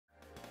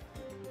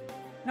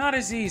Not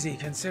as easy,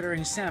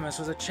 considering Samus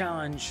was a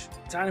challenge.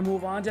 Time to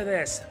move on to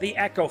this, the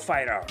Echo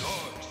Fighter.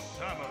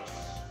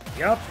 Samus.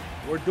 Yup,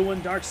 we're doing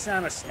Dark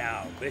Samus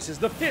now. This is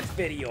the 5th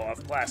video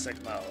of Classic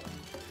Mode.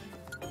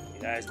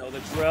 You guys know the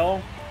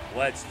drill?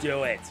 Let's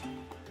do it.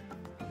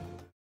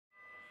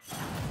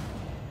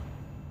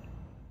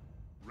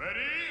 Ready?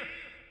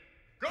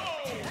 Go!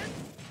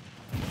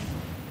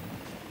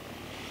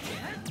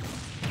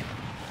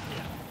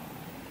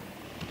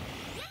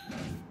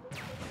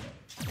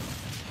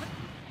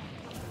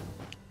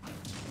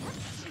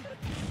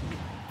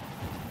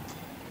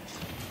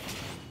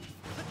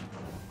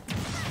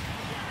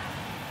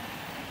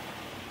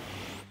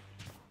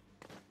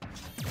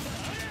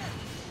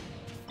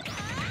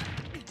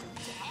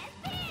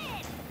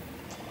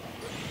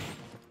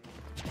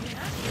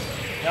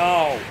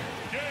 No!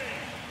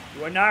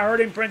 You are not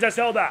hurting Princess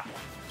Hilda!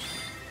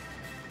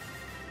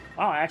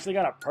 Wow, I actually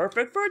got a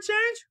perfect for a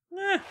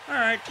change?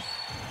 Alright.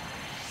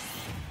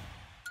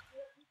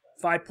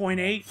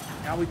 5.8.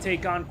 Now we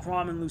take on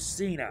Chrom and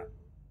Lucina.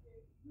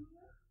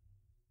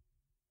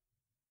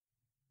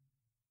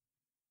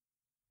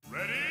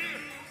 Ready?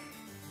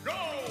 Go!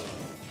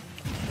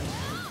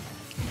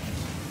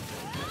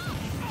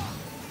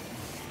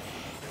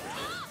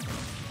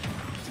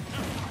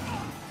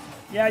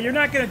 Yeah, you're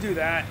not gonna do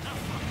that.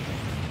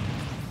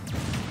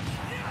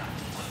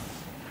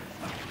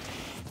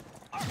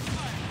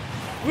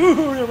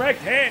 Ooh,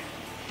 direct hit!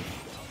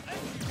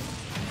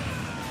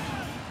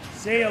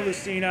 See ya,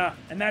 Lucina.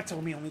 And that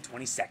took me only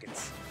 20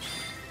 seconds.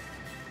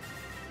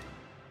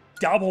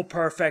 Double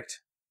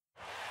perfect.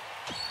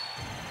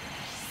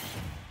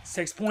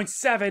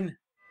 6.7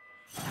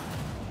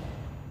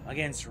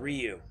 against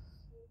Ryu.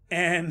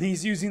 And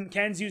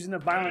Ken's using the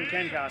Violent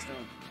Ken costume.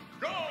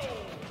 Go!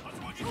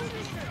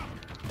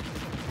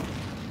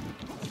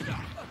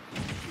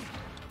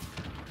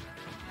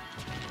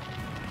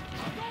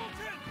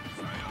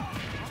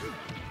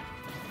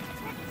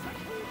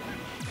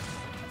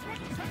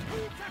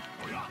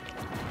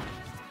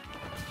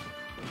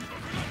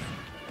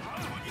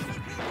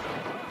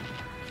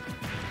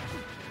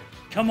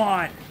 Come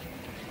on.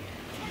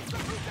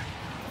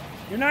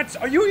 You're not.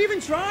 Are you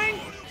even trying?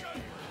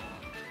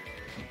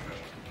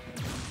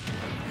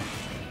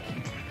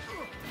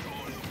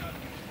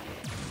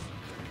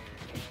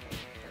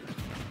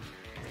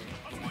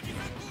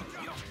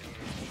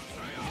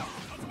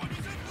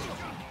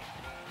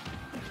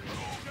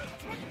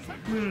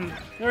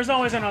 There's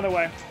always another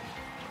way.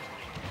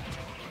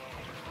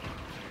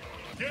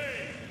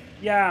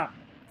 Yeah,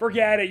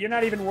 forget it. You're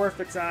not even worth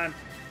the time.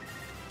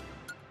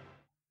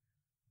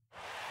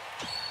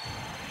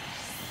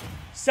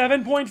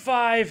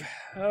 7.5.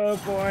 Oh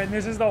boy, and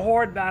this is the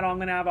Horde battle I'm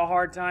going to have a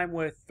hard time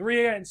with.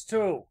 3 against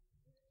 2.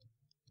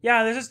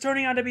 Yeah, this is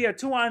turning out to be a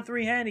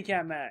 2-on-3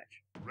 handicap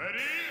match. Ready?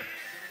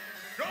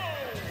 Go!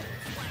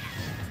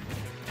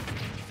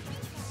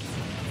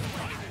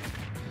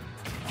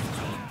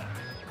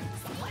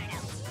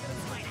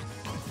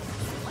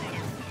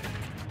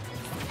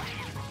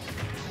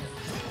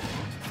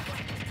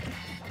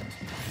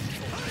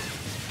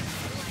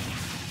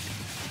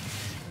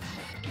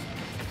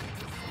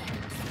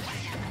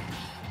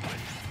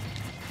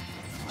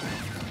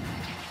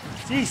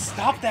 Geez,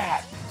 stop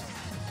that!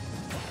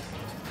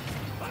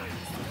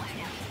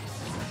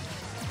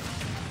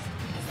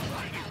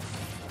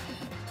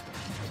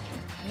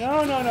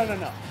 No, no, no, no,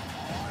 no.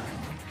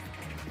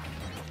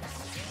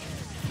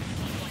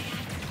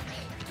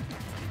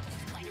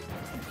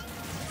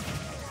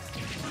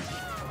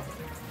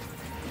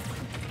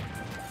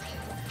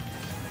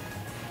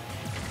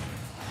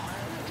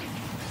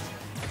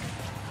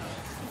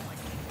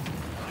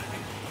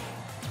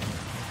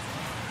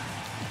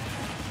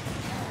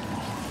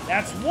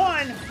 That's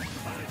one!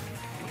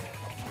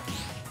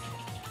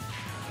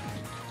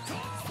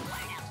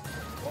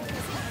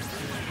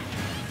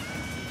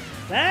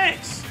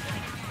 Thanks!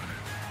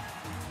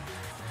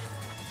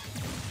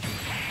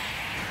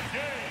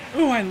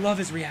 Ooh, I love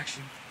his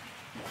reaction.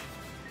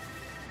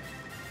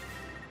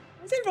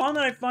 Is it wrong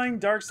that I find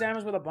Dark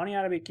Samus with a bunny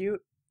ought to be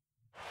cute?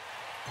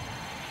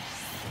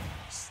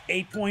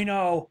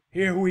 8.0,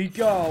 here we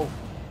go!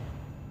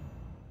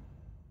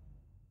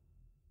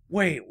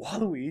 Wait,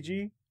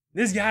 Waluigi?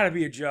 This gotta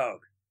be a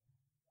joke.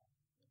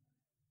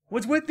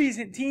 What's with these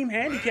team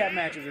handicap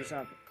matches or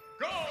something?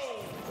 Go!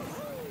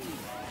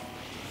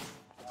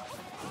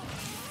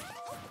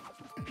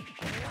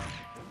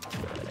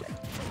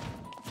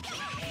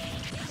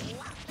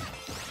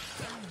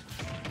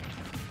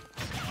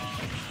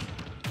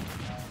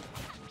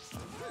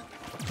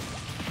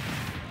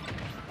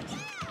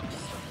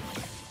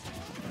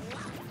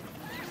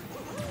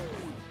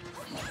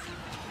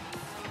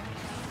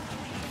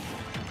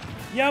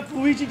 Yep,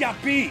 Luigi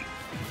got beat.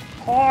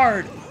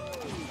 Hard.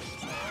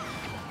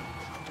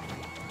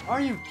 Are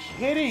you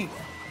kidding?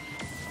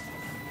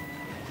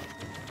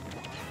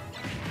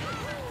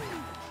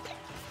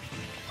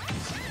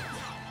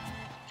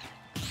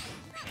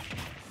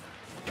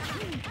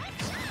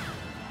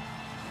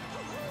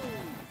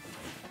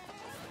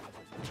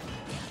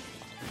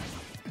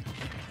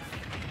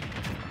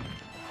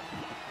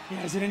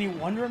 Yeah, is it any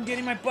wonder I'm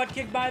getting my butt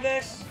kicked by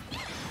this?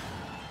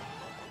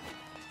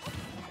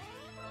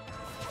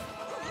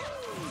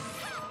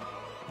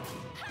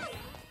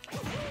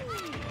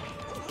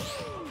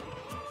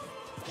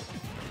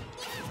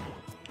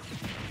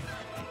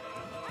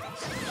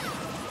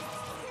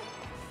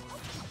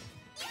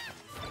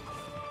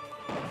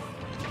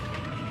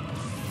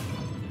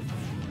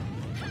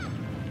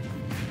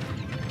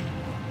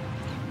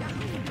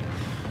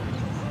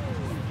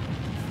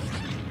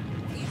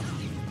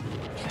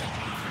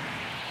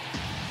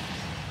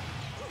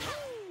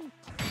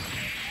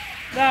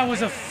 That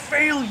was a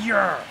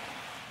failure!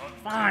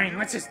 Fine,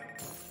 let's just...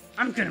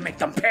 I'm gonna make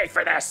them pay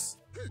for this!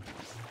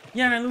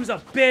 Yeah, and I lose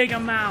a big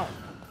amount!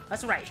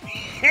 That's what I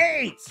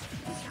hate!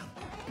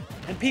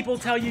 And people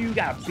tell you you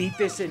gotta beat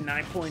this in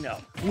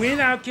 9.0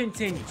 without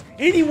continues.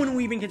 Anyone who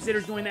even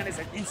considers doing that is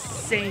an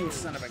insane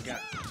son of a gun.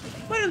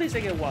 But at least I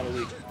get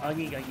Waluigi. I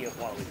get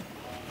Waluigi.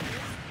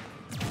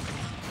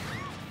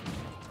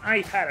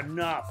 I've had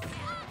enough.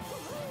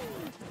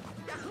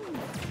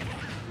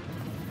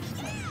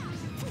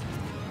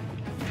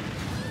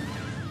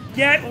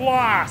 Get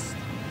lost!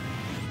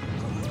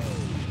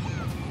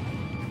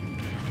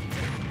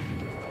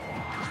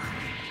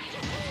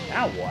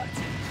 Now what?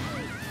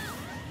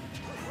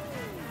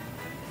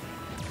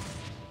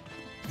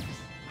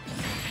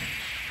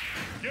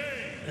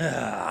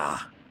 Ugh.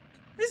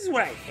 This is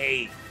what I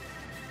hate.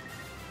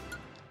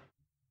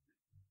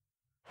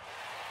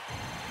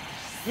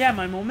 Yeah,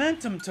 my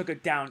momentum took a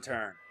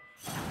downturn.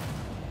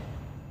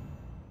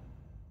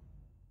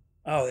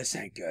 Oh, this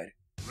ain't good.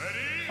 Ready?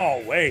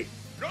 Oh, wait.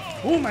 Go!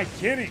 Who am I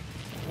kidding?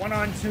 1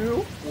 on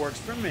 2 works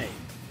for me.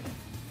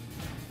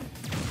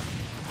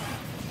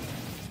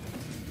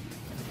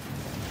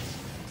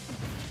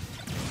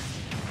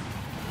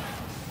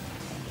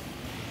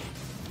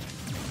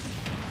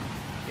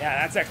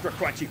 Yeah, that's extra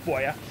crunchy for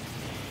ya.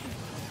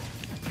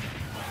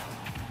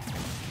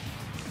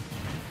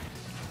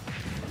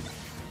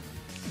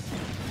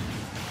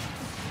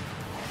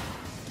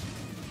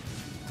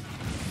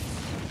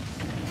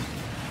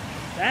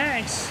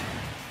 Thanks.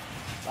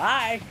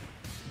 Bye.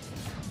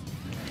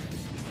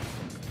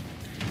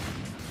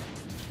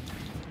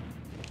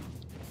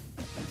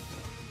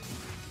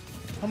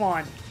 Come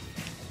on.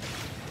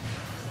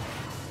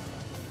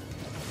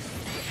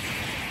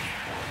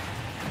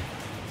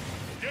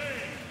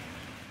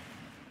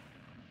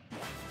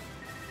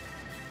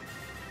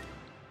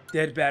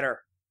 Did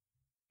better.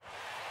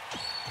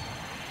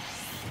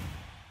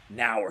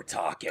 Now we're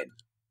talking.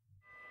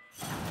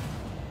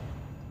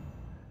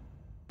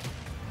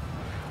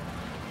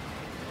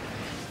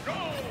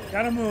 Go!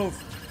 Gotta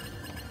move.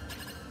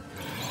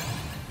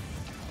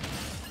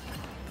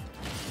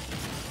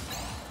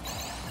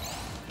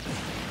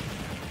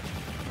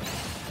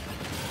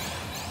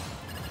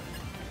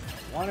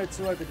 One or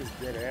two, I could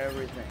just get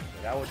everything,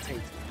 but that would take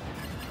time.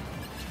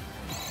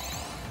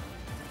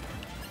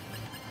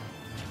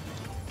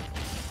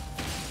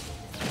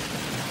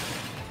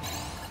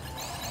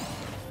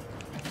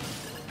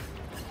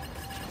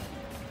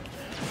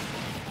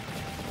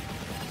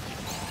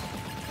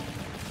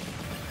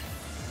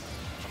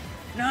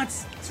 No,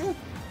 it's too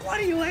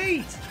bloody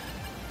late!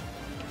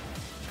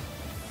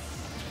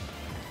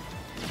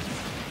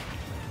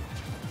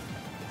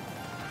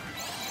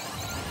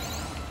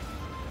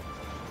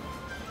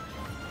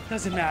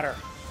 Doesn't matter.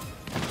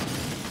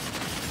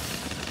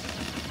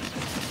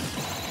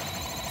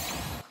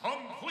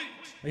 Complete!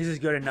 This is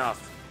good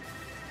enough.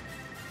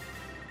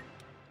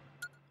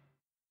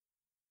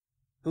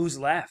 Who's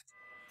left?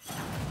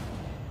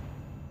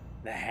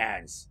 The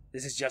hands.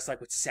 This is just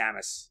like with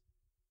Samus.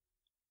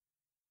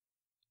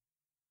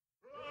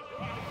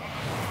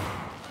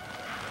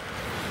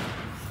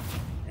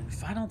 And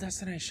Final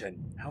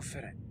Destination. How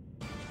fitting.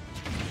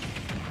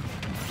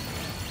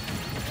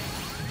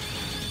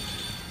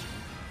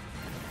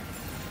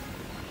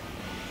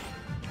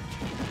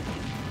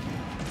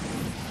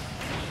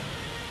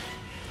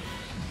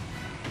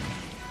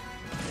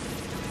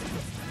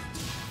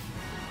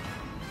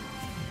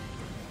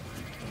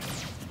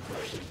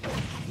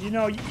 You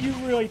know, you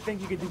really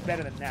think you could do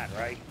better than that,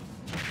 right?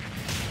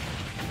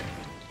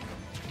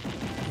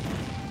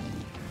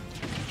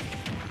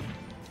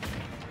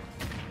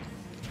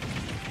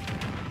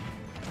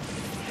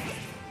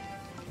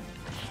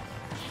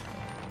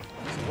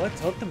 So what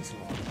took them so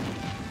long?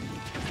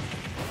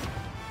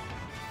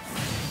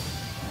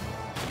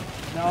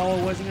 No,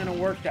 it wasn't gonna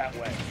work that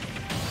way.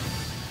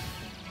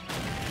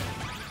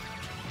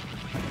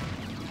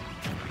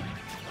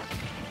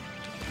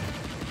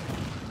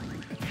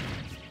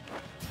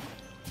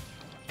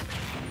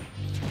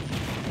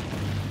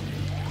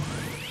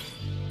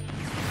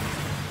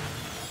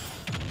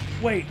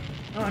 Wait,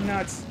 oh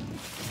nuts.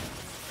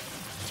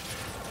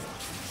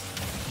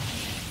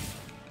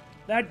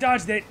 That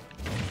dodged it.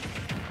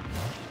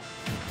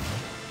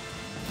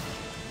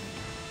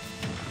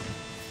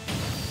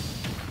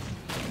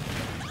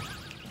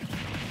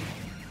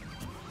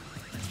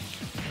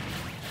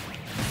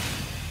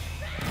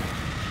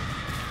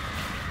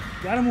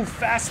 Gotta move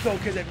fast though,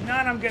 because if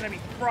not, I'm gonna be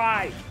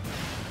fried.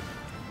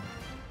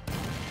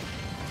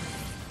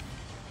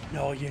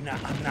 No, you're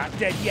not. I'm not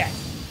dead yet.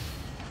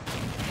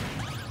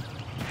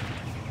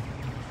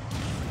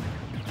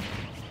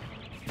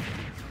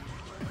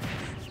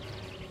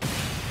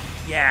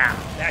 Yeah,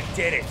 that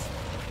did it.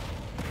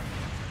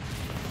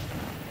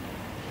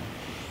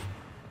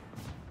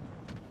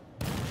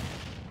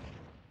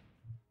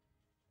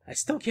 I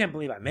still can't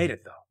believe I made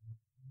it, though.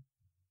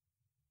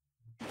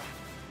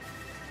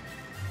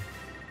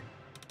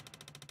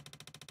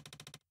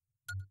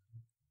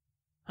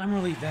 I'm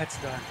relieved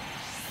that's done.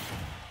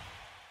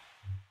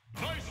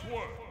 Nice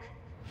work.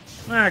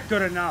 Ah,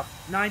 good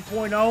enough.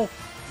 9.0.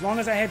 As long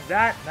as I hit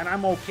that, then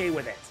I'm okay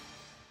with it.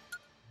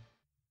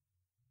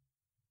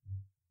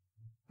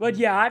 But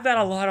yeah, I've had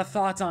a lot of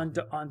thoughts on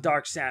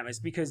Dark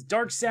Samus, because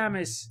Dark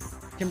Samus,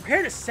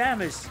 compared to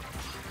Samus,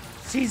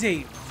 she's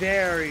a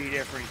very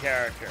different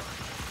character.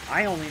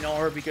 I only know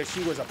her because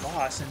she was a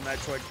boss in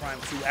Metroid Prime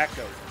 2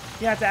 Echoes.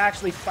 You have to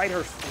actually fight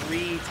her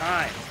 3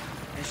 times,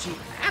 and she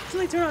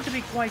actually turned out to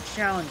be quite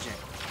challenging.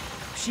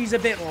 She's a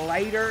bit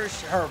lighter,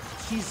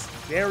 she's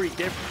very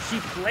different. She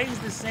plays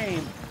the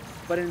same,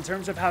 but in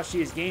terms of how she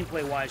is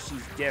gameplay-wise,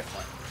 she's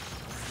different.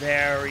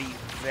 Very,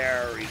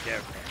 very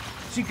different.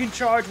 She can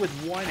charge with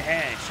one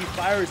hand. She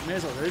fires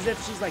missiles as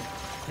if she's, like,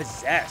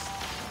 possessed.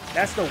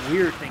 That's the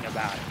weird thing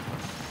about it.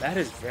 That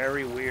is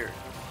very weird.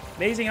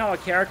 Amazing how a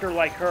character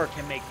like her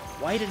can make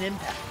quite an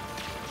impact.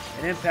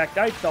 An impact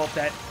I felt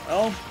that,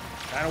 well,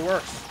 kind of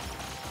works.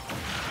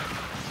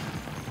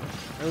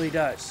 Really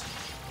does.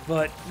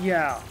 But,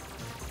 yeah.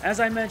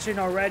 As I mentioned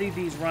already,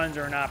 these runs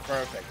are not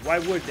perfect. Why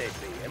would they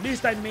be? At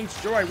least I made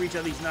sure I reach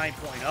at least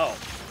 9.0.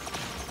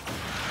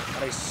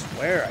 But I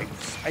swear,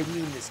 I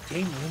mean, this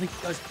game really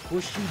does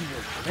push you to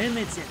your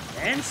limits and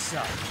then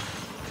some.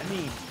 I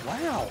mean,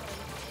 wow.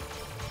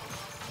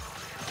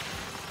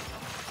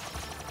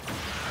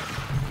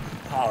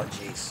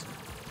 Apologies.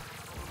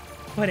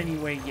 But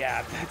anyway,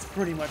 yeah, that's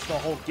pretty much the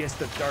whole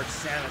gist of Dark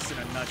Samus in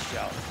a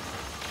nutshell.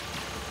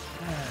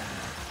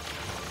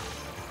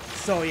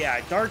 So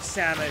yeah, Dark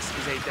Samus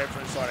is a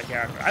different sort of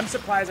character. I'm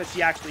surprised that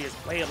she actually is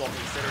playable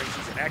considering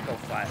she's an Echo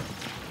Fighter.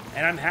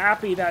 And I'm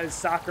happy that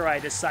Sakurai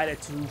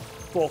decided to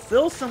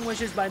fulfill some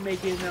wishes by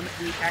making them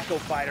the Echo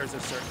Fighters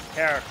of certain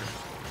characters.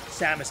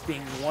 Samus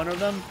being one of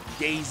them,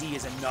 Daisy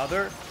is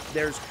another,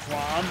 there's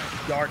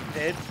Chrom, Dark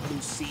Pit,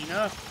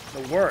 Lucina,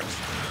 the works.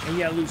 And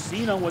yet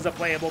Lucina was a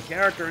playable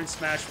character in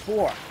Smash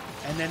 4.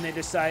 And then they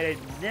decided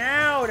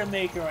now to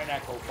make her an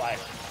Echo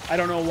Fighter. I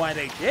don't know why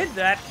they did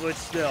that, but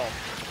still.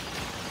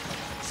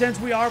 Since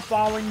we are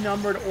following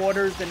numbered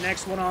orders, the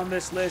next one on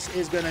this list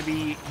is going to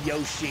be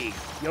Yoshi.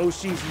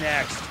 Yoshi's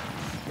next.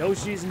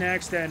 Yoshi's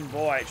next, and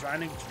boy,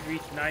 trying to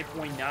reach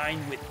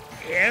 9.9 with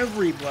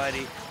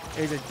everybody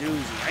is a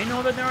doozy. I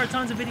know that there are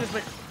tons of videos,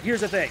 but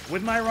here's the thing.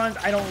 With my runs,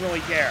 I don't really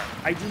care.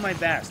 I do my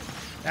best.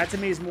 That to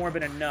me is more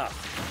than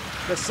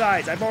enough.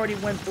 Besides, I've already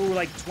went through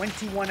like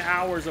 21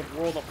 hours of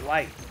World of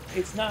Light.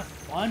 It's not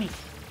funny.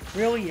 It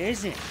really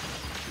isn't.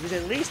 Because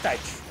at least I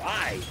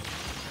tried.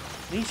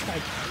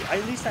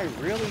 At least I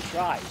really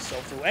tried. So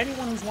for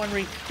anyone who's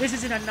wondering, this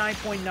isn't a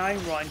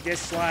 9.9 run,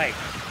 dislike.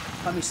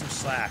 Cut me some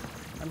slack.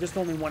 I'm just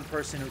only one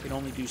person who can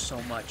only do so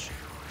much.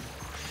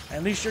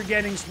 At least you're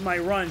getting my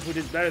runs, which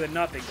is better than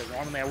nothing, because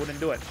normally I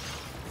wouldn't do it.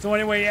 So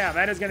anyway, yeah,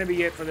 that is going to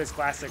be it for this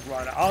classic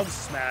run of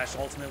Smash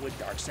Ultimate with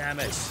Dark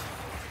Samus.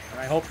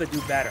 And I hope to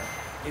do better.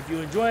 If you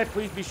enjoy it,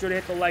 please be sure to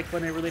hit the like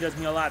button. It really does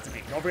mean a lot to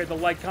me. Don't forget to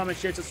like, comment,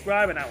 share,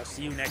 subscribe, and I will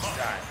see you next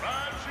time.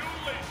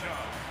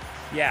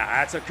 Yeah,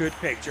 that's a good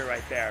picture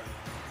right there.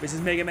 This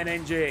is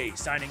MegamanNG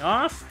signing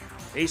off.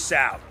 Peace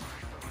out.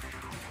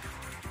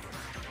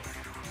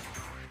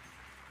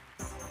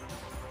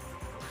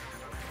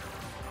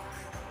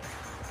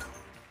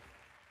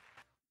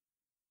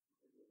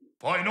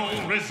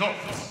 Final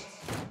results.